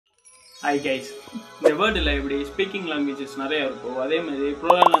Hi guys, இந்த வேர்ல்டில் எப்படி ஸ்பீக்கிங் லாங்குவேஜஸ் நிறையா இருக்கும், அதே மாதிரி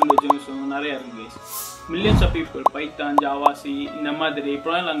ப்ரோக்ராம் லாங்குவேஜஸும் நிறையா இருக்குது guys. Millions of people Python, Java, C இந்த மாதிரி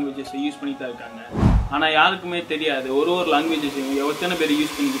ப்ரோக்ராம் லாங்குவேஜஸை யூஸ் பண்ணி தான் இருக்காங்க. ஆனால் யாருக்குமே தெரியாது ஒரு லாங்குவேஜஸையும் எத்தனை பேர்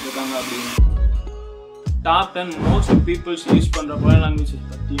யூஸ் பண்ணிக்கிட்டு இருக்காங்க அப்படின்னு. டாப் 10 மோஸ்ட் பீப்புள்ஸ் யூஸ் பண்ணுற ப்ரோக்ராம் லாங்குவேஜஸ்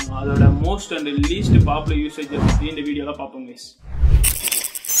பற்றியும் அதோட மோஸ்ட் அண்ட் லீஸ்ட் பாப்புலர் யூசேஜை பற்றி இந்த வீடியோவில் பார்ப்போம் guys.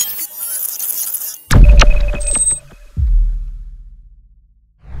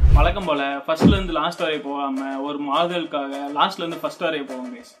 வழக்கம் போல ஃபர்ஸ்ட்ல இருந்து லாஸ்ட் வரை போகாம ஒரு மாறுதலுக்காக லாஸ்ட்ல இருந்து ஃபர்ஸ்ட் வரை போவோம்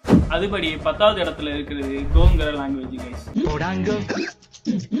கைஸ். அதுபடி 10வது இடத்துல இருக்கிறது கோங்கிற லாங்குவேஜ் கைஸ்.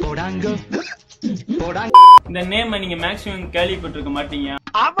 இந்த நேம் நீங்க மேக்ஸிமம் கேள்விப்பட்டிருக்க மாட்டீங்க.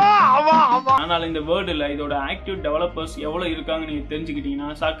 ஆனால் இந்த வேர்ல்டுல இதோட ஆக்டிவ் டெவலப்பர்ஸ் எவ்வளவு இருக்காங்க நீங்க தெரிஞ்சுக்கிட்டீங்கன்னா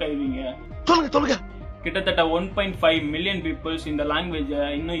ஷாக் ஆயிடுவீங்க. கிட்டத்தட்ட 1.5 மில்லியன் பீப்புள்ஸ் இந்த லாங்குவேஜை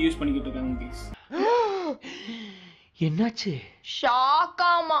இன்னும் யூஸ் பண்ணிக்கிட்டு இருக்காங்க கைஸ். என்னாச்சு?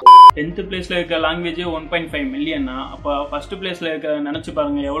 ஷாக்காமா 10th பிளேஸ்ல இருக்க லாங்குவேஜ் 1.5 மில்லியன்னா அப்ப ஃபர்ஸ்ட் பிளேஸ்ல இருக்க நினைச்சு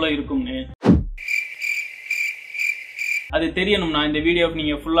பாருங்க எவ்வளவு இருக்கும்னு. அது தெரியணும்னா இந்த வீடியோ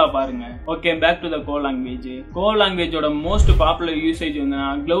நீங்க ஃபுல்லா பாருங்க. Okay, back to the go language. Go லாங்குவேஜோட most popular usage வந்து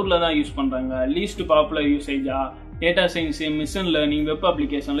கிளவுட்ல தான் யூஸ் பண்றாங்க. Least popular யூசேஜா data science, machine learning, web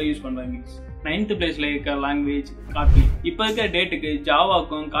அப்ளிகேஷன்ல use பண்றாங்க. 9th பிளேஸ்ல இருக்க லாங்குவேஜ் காட்லின். இப்ப இருக்க டேட்டுக்கு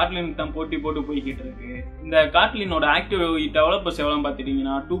ஜாவாக்கும் காட்லினுக்கு தான் போட்டி போட்டு போய்கிட்டு இருக்கு. இந்த காட்லினோட ஆக்டிவ் டெவலப்பர்ஸ் எவ்வளவு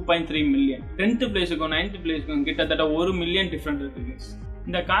பாத்துட்டீங்கன்னா 2.3 மில்லியன். 10th பிளேஸுக்கும் 9th பிளேஸுக்கும் கிட்டத்தட்ட 1 மில்லியன் டிஃபரெண்ட் இருக்கு.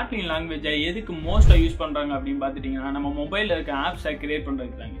 இந்த காட்லின் லாங்குவேஜை எதுக்கு மோஸ்டா யூஸ் பண்றாங்க அப்படின்னு பாத்துட்டீங்கன்னா நம்ம மொபைல்ல இருக்க ஆப்ஸை கிரியேட்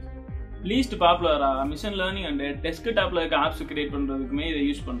பண்றதுக்கு தாங்க. லீஸ்ட் பாப்புலரா மிஷின் லேர்னிங் அண்ட் டெஸ்க்டாப்ல இருக்க ஆப்ஸ் கிரியேட் பண்றதுக்குமே இதை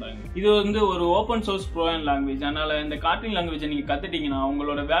யூஸ் பண்றாங்க. இது வந்து ஒரு ஓப்பன் சோர்ஸ் ப்ரோக்ராம் லாங்குவேஜ். அதனால இந்த காட்லின் லாங்குவேஜை நீங்க கத்துட்டீங்கன்னா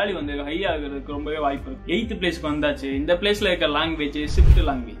உங்களோட வேல்யூ வந்து ஹை ஆகுறதுக்கு ரொம்பவே வாய்ப்பு இருக்கு. 8th பிளேஸ்க்கு வந்தாச்சு. இந்த பிளேஸ்ல இருக்க லாங்குவேஜ் ஸ்விஃப்ட்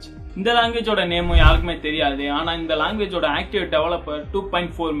லாங்குவேஜ். இந்த லாங்குவேஜோட நேமும் யாருக்குமே தெரியாது. ஆனா இந்த லாங்குவேஜோட ஆக்டிவ் டெவலப்பர்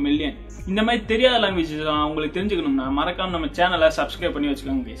 2.4 மில்லியன். இந்த மாதிரி தெரியாத லாங்குவேஜஸ் உங்களுக்கு தெரிஞ்சுக்கணும்னா மறக்காம நம்ம சேனலை சப்ஸ்கிரைப் பண்ணி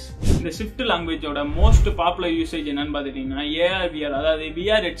வச்சுக்கோங்க guys. இந்த ஸ்விஃப்ட் லாங்குவேஜோட மோஸ்ட் பாப்புலர் யூசேஜ் என்னன்னு பாத்துட்டீங்கன்னா AR/VR, அதாவது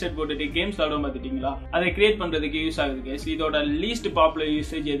VR ஹெட்செட் போட்டுட்டு கேம்ஸ் விளையாடும் பாத்துட்டீங்களா, அதை கிரியேட் பண்றதுக்கு யூஸ் ஆகுது guys. இதோட லீஸ்ட் பாப்புலர்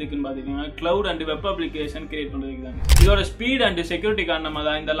யூசேஜ் எதுக்குன்னு பாத்துட்டீங்கன்னா cloud and web application create பண்றதுக்கு தான். இதோட ஸ்பீட் அண்ட் செக்யூரிட்டி காரணமா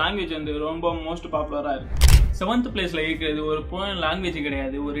தான் இந்த லாங்குவேஜ் வந்து ரொம்ப மோஸ்ட் பாப்புலரா இருக்கு. 7th பிளேஸ்ல இருக்கிறது ஒரு ப்ரோக்ராம் லாங்குவேஜ்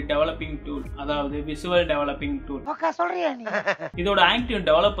கிடையாது, ஒரு டெவலப்பிங் டூல், அதாவது விசுவல் டெவலப்பிங் டூல். இதோட ஆக்டிவ்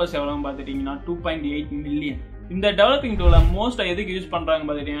டெவலப்பர்ஸ் எவ்வளவு பாத்துட்டீங்கன்னா 2.8 மில்லியன். இந்த டெவலப்பிங் டூலை மோஸ்டா எதுக்கு யூஸ் பண்றாங்க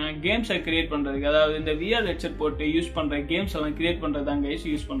பாத்துட்டீங்கன்னா கேம்ஸை கிரியேட் பண்றதுக்கு, அதாவது இந்த VR ஹெட்செட் போட்டு யூஸ் பண்ற கேம்ஸ் எல்லாம் கிரியேட் பண்றதுதான் கைஸ்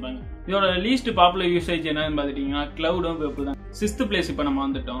யூஸ் பண்றாங்க. இதோட லீஸ்ட் பாப்புலர் யூசேஜ் என்னன்னு பாத்துட்டீங்கன்னா கிளவுடும் வெப் தான். 6th பிளேஸ் இப்ப நம்ம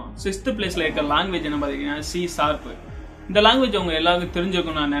வந்துட்டோம். 6th பிளேஸ்ல இருக்க லாங்குவேஜ் என்ன பாத்தீங்கன்னா C#. இந்த லாங்குவேஜ் உங்க எல்லாருக்கும்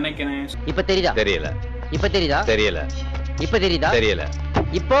தெரிஞ்சிருக்கும் நான் நினைக்கிறேன். இப்ப தெரியுதா? தெரியல. இப்ப தெரியுதா? தெரியல. இப்ப தெரியுதா? தெரியல.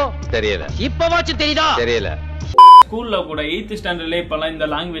 இப்போ தெரியல. இப்பவாச்சும் தெரியுதா? தெரியல. ஸ்கூல்ல கூட 8th ஸ்டாண்டர்ட்ல இப்பெல்லாம் இந்த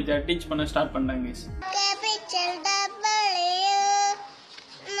லாங்குவேஜை டீச் பண்ண ஸ்டார்ட் பண்ணாங்க.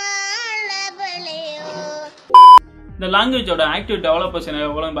 இந்த லாங்குவேஜோட ஆக்டிவ் டெவலப்பர்ஸ்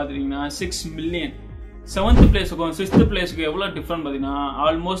எவ்வளவு பாத்தீங்கன்னா 6 மில்லியன். 7th பிளேஸுக்கும் 6th பிளேஸுக்கும் எவ்வளவு டிஃபரெண்ட் பாத்தீங்கன்னா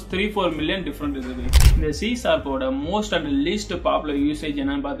ஆல்மோஸ்ட் 3-4 மில்லியன் டிஃபரெண்ட் இருக்குது. இந்த C#ஓட most and least popular usage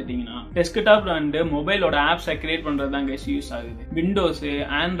என்னன்னு பாத்துட்டீங்கன்னா டெஸ்க்டாப் அண்ட் மொபைலோட ஆப்ஸை கிரியேட் பண்றது தான் கைஸ் யூஸ் ஆகுது. விண்டோஸ்,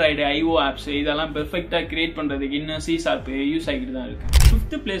 ஆண்ட்ராய்டு, IO ஆப்ஸ் இதெல்லாம் பெர்ஃபெக்ட்டா கிரியேட் பண்றதுக்கு இன்னும் C# யூஸ் ஆகிட்டு தான் இருக்கு.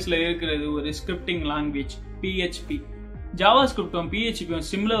 5th பிளேஸ்ல இருக்கிறது ஒரு scripting language PHP. Java ஸ்கிரிப்டும் PHPயும்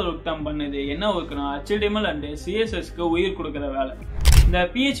similar work தான் பண்ணுது. என்ன ஒர்க்னா HTML அண்ட் CSSக்கு உயிர் கொடுக்குற வேலை. இந்த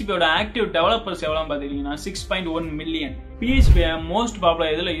PHPயோட ஆக்டிவ் டெவலப்பர்ஸ் எவ்வளவு பாத்தீங்கன்னா 6.1 மில்லியன். PHP மோஸ்ட்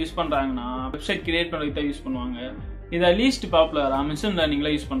பாப்புலர் எதுல யூஸ் பண்றாங்கன்னா வெப்சைட் கிரியேட் பண்றதுக்கு தான் யூஸ் பண்ணுவாங்க. இதை லீஸ்ட் பாப்புலரா மிஷின்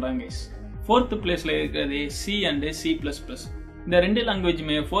லேர்னிங்ல யூஸ் பண்றாங்க. 4th பிளேஸ்ல இருக்கிறது C அண்ட் C++. இந்த ரெண்டு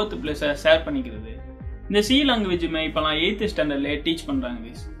லாங்குவேஜுமே 4th பிளேஸை ஷேர் பண்ணிக்கிறது. இந்த C லாங்குவேஜுமே இப்பெல்லாம் 8th ஸ்டாண்டர்ட்ல டீச் பண்றாங்க.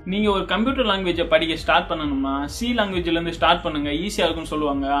 நீங்க ஒரு கம்ப்யூட்டர் லாங்குவேஜை படிக்க ஸ்டார்ட் பண்ணணும்னா C லாங்குவேஜ்ல இருந்து ஸ்டார்ட் பண்ணுங்க, ஈஸியா இருக்கும்னு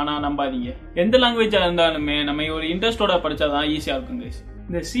சொல்லுவாங்க. ஆனா நம்பாதீங்க, எந்த லாங்குவேஜா இருந்தாலுமே நம்ம ஒரு இன்ட்ரெஸ்டோட படிச்சாதான் ஈஸியா இருக்கும்.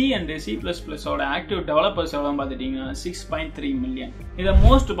 இந்த C அண்ட் C++ஓட ஆக்டிவ் டெவலப்பர்ஸ் எவ்வளவு பாத்துட்டீங்கன்னா 6.3 மில்லியன். இதை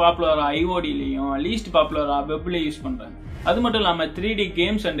மோஸ்ட் பாப்புலரா IODலையும் லீஸ்ட் பாப்புலரா வெப்லயும் யூஸ் பண்றாங்க. அது மட்டும் இல்லாம 3D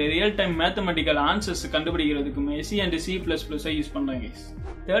games and real time mathematical answers கண்டுபிடிக்கிறதுக்குமே C and C++ use பண்றாங்க.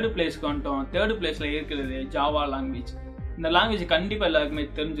 3rd பிளேஸ்க்கு வந்துட்டோம். 3rd பிளேஸ்ல இருக்கிறது ஜாவா லாங்குவேஜ். இந்த லாங்குவேஜ் கண்டிப்பா எல்லாருக்குமே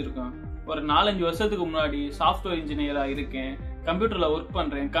தெரிஞ்சிருக்கும். ஒரு 4-5 வருஷத்துக்கு முன்னாடி சாஃப்ட்வேர் இன்ஜினியரா இருக்கேன், கம்ப்யூட்டர்ல ஒர்க்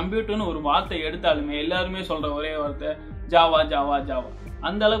பண்றேன், கம்ப்யூட்டர்னு ஒரு வார்த்தை எடுத்தாலுமே எல்லாருமே சொல்ற ஒரே வார்த்தை ஜாவா ஜாவா ஜாவா.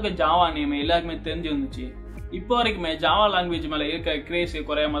 அந்த அளவுக்கு ஜாவா நேம் எல்லாருக்குமே தெரிஞ்சு வந்துச்சு. இப்போ வரைக்குமே ஜாவா லாங்குவேஜ் மேல இருக்க கிரேஸ்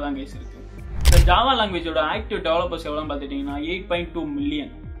குறையாம தான் கேஸ் இருக்கு. இந்த ஜாவா லாங்குவேஜோட ஆக்டிவ் டெவலப்பர்ஸ் எவ்வளவு பாத்துட்டீங்கன்னா 8.2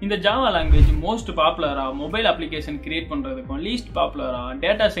 மில்லியன். இந்த ஜாவா லாங்குவேஜ் மோஸ்ட் பாப்புலராக மொபைல் அப்ளிகேஷன் கிரியேட் பண்ணுறதுக்கும் லீஸ்ட் பாப்புலராக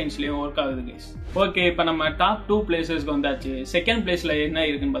டேட்டா சயின்ஸ்லேயும் ஒர்க் ஆகுது கைஸ். ஓகே, இப்போ நம்ம டாப் 2 பிளேசஸ்க்கு வந்தாச்சு. செகண்ட் பிளேஸில் என்ன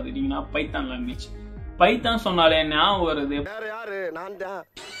இருக்குன்னு பார்த்துட்டிங்கன்னா பைத்தான் லாங்குவேஜ். பைத்தான் சொன்னாலே ஞாபகம் வருது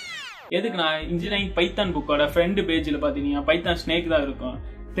எதுக்குண்ணா, இன்ஜினியரிங் பைத்தான் புக்கோட ஃப்ரண்ட் பேஜில் பார்த்தீங்கன்னா பைத்தான் ஸ்னேக் தான் இருக்கும்.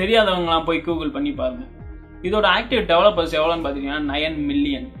 தெரியாதவங்களாம் போய் கூகுள் பண்ணி பாருங்க. இதோட ஆக்டிவ் டெவலப்பர்ஸ் எவ்வளோன்னு பார்த்தீங்கன்னா 9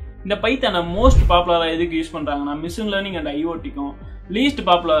 மில்லியன். இந்த பைத்தானை மோஸ்ட் பாப்புலராக எதுக்கு யூஸ் பண்ணுறாங்கன்னா மிஷின் லேர்னிங் அண்ட் ஐஓடிக்கும், லீஸ்ட்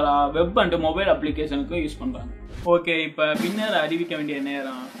பாப்புலராக வெப் அண்ட் மொபைல் அப்ளிகேஷனுக்கும் யூஸ் பண்ணுறாங்க. ஓகே, இப்போ பின்னர் அறிவிக்க வேண்டிய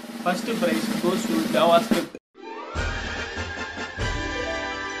நேரம். First prize goes to JavaScript.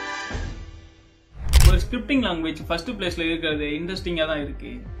 ஒரு ஸ்கிரிப்டிங் லாங்குவேஜ் ஃபர்ஸ்ட் பிளேஸில் இருக்கிறது இன்ட்ரெஸ்டிங்காக தான்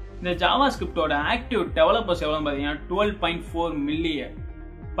இருக்குது. இந்த ஜாவாஸ்கிரிப்டோட ஆக்டிவ் டெவலப்பர்ஸ் எவ்வளோன்னு பார்த்தீங்கன்னா 12.4 மில்லியன்.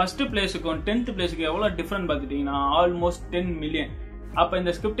 ஃபர்ஸ்ட் பிளேஸுக்கும் 10th பிளேஸுக்கு எவ்வளோ டிஃப்ரெண்ட் பார்த்துட்டிங்கன்னா ஆல்மோஸ்ட் 10 மில்லியன். அப்போ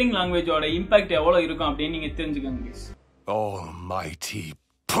இந்த ஸ்கிரிப்டிங் லாங்குவேஜோட இம்பாக்ட் எவ்வளோ இருக்கும் அப்படின்னு நீங்கள் தெரிஞ்சுக்கோங்க. Almighty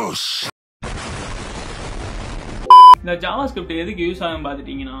push. இந்த ஜாவாஸ்கிரிப்ட் எதுக்கு யூஸ் ஆகும்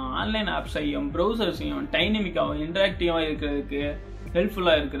பார்த்துட்டிங்கன்னா ஆன்லைன் ஆப்ஸையும் ப்ரௌசர்ஸையும் டைனமிக்காகவும் இன்டராக்டிவாக இருக்கிறதுக்கு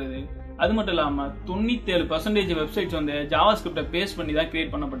ஹெல்ப்ஃபுல்லாக இருக்கிறது. அது மட்டும் இல்லாமல் 97% வெப்சைட்ஸ் வந்து ஜாவாஸ்கிரிப்டை பேஸ் பண்ணி தான்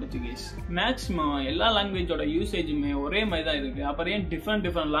கிரியேட் பண்ணப்பட்டுச்சு கைஸ். மேக்ஸிமம் எல்லா லாங்குவேஜோட யூசேஜுமே ஒரே மாதிரி தான் இருக்குது. அப்புறம் ஏன் டிஃப்ரெண்ட்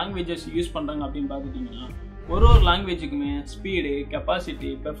லாங்குவேஜஸ் யூஸ் பண்ணுறாங்க அப்படின்னு பார்த்துட்டிங்கன்னா ஒரு லாங்குவேஜுக்குமே ஸ்பீடு, கெப்பாசிட்டி,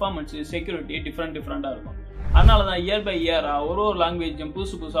 பெர்ஃபார்மன்ஸு, செக்யூரிட்டி டிஃப்ரெண்ட்டாக இருக்கும். அதனால தான் இயர் பை இயராக ஒரு லாங்குவேஜும்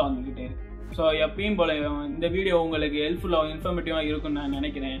புதுசாக வந்துக்கிட்டே இருக்கு. ஸோ எப்பயும் போல இந்த வீடியோ உங்களுக்கு ஹெல்ப்ஃபுல்லாக இன்ஃபர்மேட்டிவாக இருக்கும்னு நான்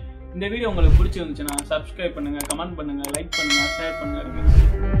நினைக்கிறேன். இந்த வீடியோ உங்களுக்கு பிடிச்சிருந்துச்சுன்னா சப்ஸ்கிரைப் பண்ணுங்கள், கமெண்ட் பண்ணுங்கள், லைக் பண்ணுங்கள், ஷேர் பண்ணுங்கள்.